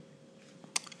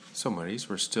So, Maurice,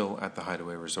 we're still at the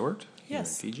Hideaway Resort here in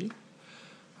Fiji.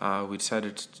 We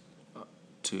decided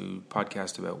to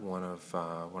podcast about one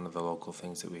of the local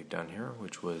things that we've done here,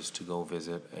 which was to go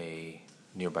visit a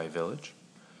nearby village,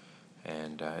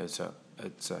 and it's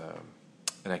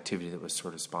an activity that was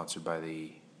sort of sponsored by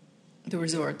the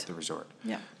resort. The resort.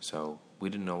 Yeah. So we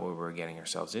didn't know what we were getting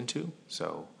ourselves into.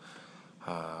 So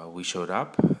we showed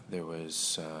up. There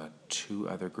was 2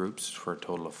 other groups for a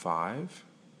total of 5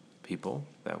 people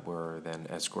that were then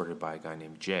escorted by a guy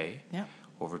named Jay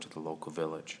over to the local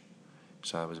village.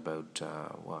 So that was about,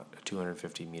 a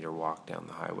 250-meter walk down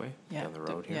the highway, down the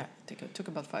road here. Yeah, it took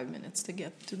about 5 minutes to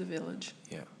get to the village.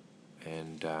 Yeah.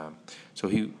 And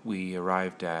so we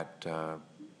arrived at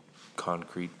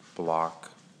concrete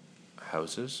block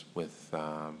houses with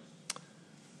a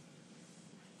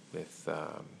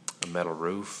metal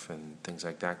roof and things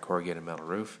like that, corrugated metal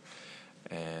roof.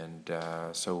 And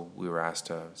so we were asked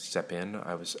to step in.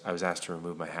 I was asked to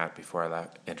remove my hat before I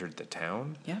entered the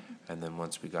town. Yeah. And then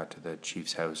once we got to the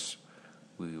chief's house,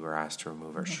 we were asked to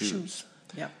remove our shoes.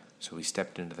 Yeah. So we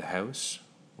stepped into the house.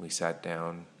 We sat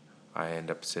down. I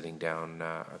ended up sitting down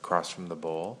across from the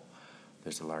bowl.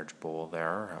 There's a large bowl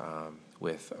there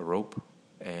with a rope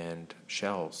and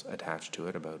shells attached to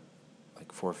it, about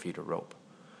like 4 feet of rope.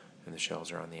 And the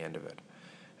shells are on the end of it.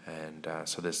 And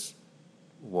so this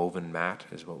woven mat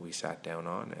is what we sat down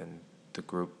on, and the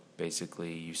group,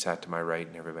 basically, you sat to my right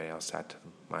and everybody else sat to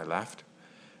my left.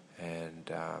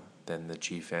 And then the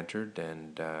chief entered,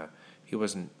 and he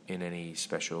wasn't in any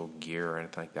special gear or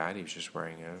anything like that. He was just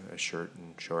wearing a shirt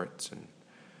and shorts, and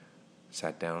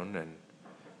sat down, and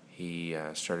he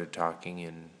started talking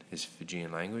in his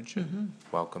Fijian language and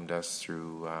welcomed us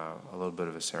through a little bit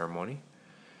of a ceremony.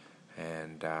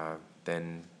 And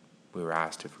then we were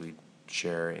asked if we'd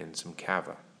share in some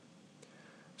kava.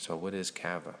 So what is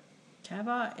kava?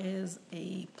 Kava is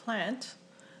a plant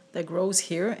that grows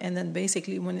here, and then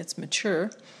basically when it's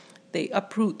mature, they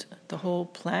uproot the whole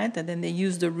plant, and then they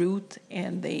use the root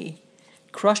and they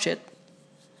crush it.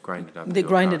 Grind it up. They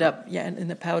grind it up, in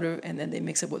the powder, and then they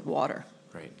mix it with water.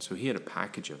 Right. So he had a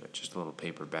package of it, just a little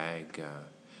paper bag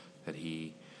that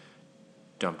he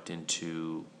dumped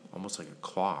into almost like a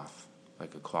cloth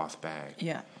bag.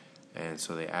 Yeah. And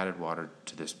so they added water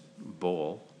to this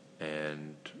bowl,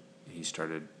 and he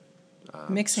started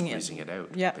squeezing it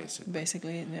out,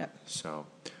 basically. So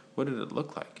what did it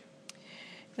look like?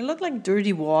 It looked like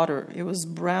dirty water. It was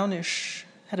brownish,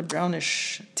 had a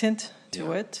brownish tint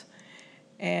to it.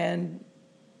 And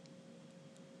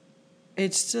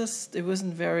it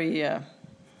wasn't very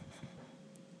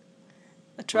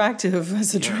attractive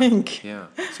as a drink. Yeah,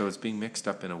 so it's being mixed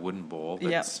up in a wooden bowl.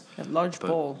 A large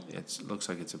bowl. It looks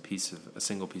like it's a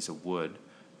single piece of wood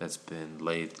that's been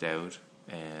lathed out,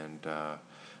 and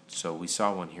so we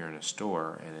saw one here in a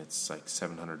store, and it's like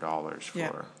 $700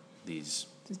 for these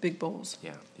big bowls.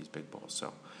 Yeah, these big bowls.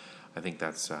 So I think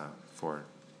that's for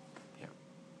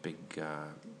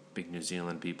big New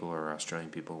Zealand people or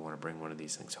Australian people who want to bring one of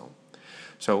these things home.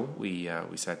 So we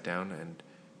sat down, and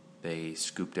they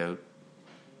scooped out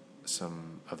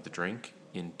some of the drink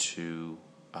into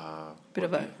a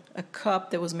cup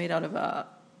that was made out of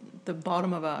the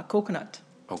bottom of a coconut.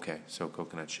 Okay, so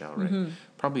coconut shell, right? Mm-hmm.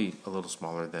 Probably a little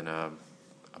smaller than a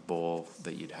bowl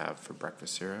that you'd have for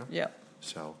breakfast cereal. Yeah.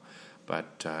 So,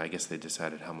 but I guess they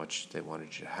decided how much they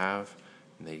wanted you to have,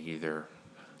 and they either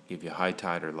give you high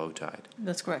tide or low tide.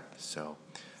 That's correct. So,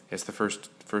 I guess the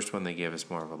first one they gave us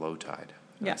more of a low tide.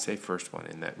 Yeah. I say first one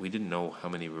in that we didn't know how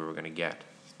many we were going to get,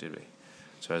 did we?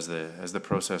 So as the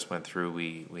process went through,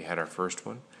 we had our first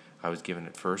one. I was given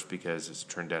it first because, as it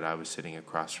turned out, I was sitting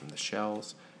across from the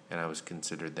shells, and I was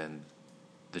considered then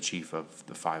the chief of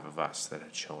the 5 of us that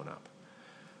had shown up.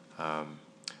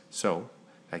 So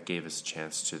that gave us a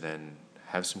chance to then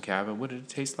have some kava. What did it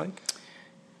taste like?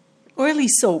 Oily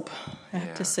soap, I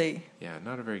have to say. Yeah,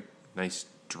 not a very nice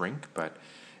drink, but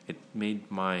it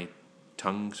made my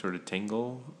tongue sort of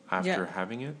tingle after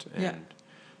having it, and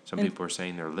some people were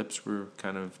saying their lips were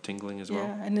kind of tingling as well.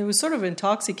 Yeah, and it was sort of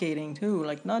intoxicating too,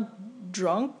 like not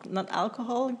drunk, not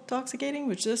alcohol intoxicating,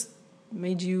 which just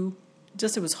made you,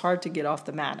 it was hard to get off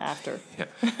the mat after. Yeah,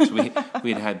 so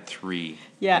we had 3.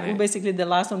 Yeah, basically the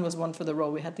last one was one for the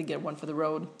road. We had to get one for the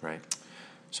road. Right.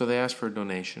 So they asked for a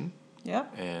donation. Yeah.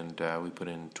 And we put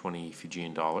in 20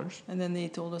 Fijian dollars. And then they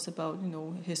told us about,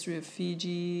 history of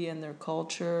Fiji and their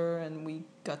culture, and we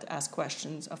got to ask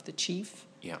questions of the chief.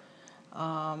 Yeah.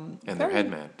 And their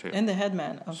headman too. And the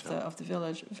headman of the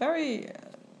village. Very,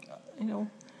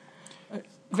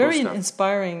 very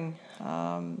inspiring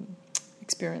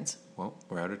experience. Well,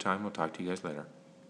 we're out of time. We'll talk to you guys later.